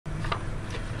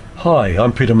Hi,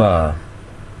 I'm Peter Maher.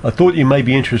 I thought you may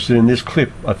be interested in this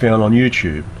clip I found on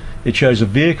YouTube. It shows a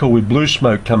vehicle with blue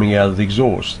smoke coming out of the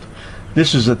exhaust.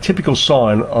 This is a typical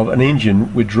sign of an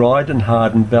engine with dried and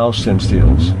hardened valve stem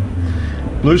seals.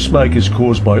 Blue smoke is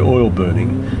caused by oil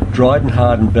burning. Dried and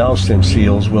hardened valve stem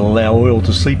seals will allow oil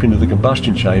to seep into the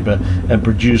combustion chamber and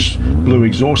produce blue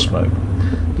exhaust smoke.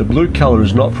 The blue colour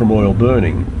is not from oil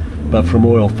burning, but from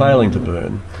oil failing to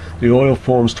burn. The oil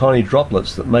forms tiny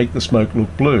droplets that make the smoke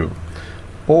look blue.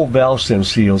 All valve stem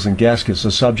seals and gaskets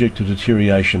are subject to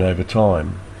deterioration over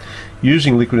time.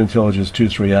 Using Liquid Intelligence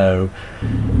 230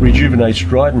 rejuvenates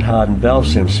dried and hardened valve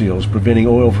stem seals, preventing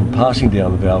oil from passing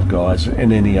down the valve guides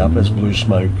and ending up as blue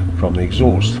smoke from the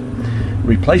exhaust.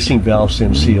 Replacing valve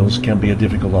stem seals can be a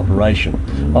difficult operation,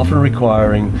 often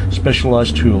requiring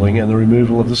specialised tooling and the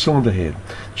removal of the cylinder head.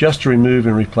 Just to remove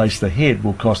and replace the head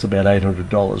will cost about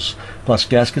 $800, plus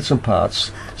gaskets and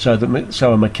parts, so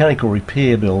a mechanical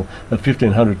repair bill of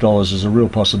 $1,500 is a real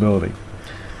possibility.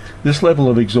 This level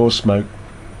of exhaust smoke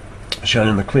shown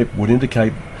in the clip would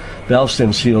indicate valve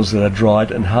stem seals that are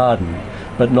dried and hardened,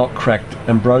 but not cracked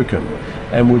and broken,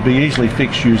 and would be easily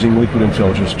fixed using Liquid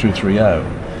Intelligence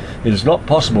 230. It is not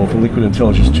possible for Liquid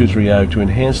Intelligence 230 to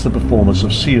enhance the performance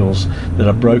of seals that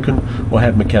are broken or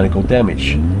have mechanical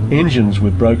damage. Engines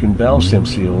with broken valve stem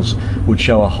seals would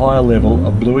show a higher level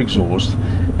of blue exhaust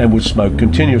and would smoke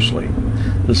continuously.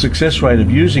 The success rate of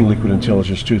using Liquid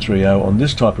Intelligence 230 on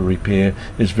this type of repair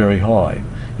is very high.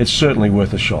 It's certainly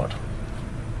worth a shot.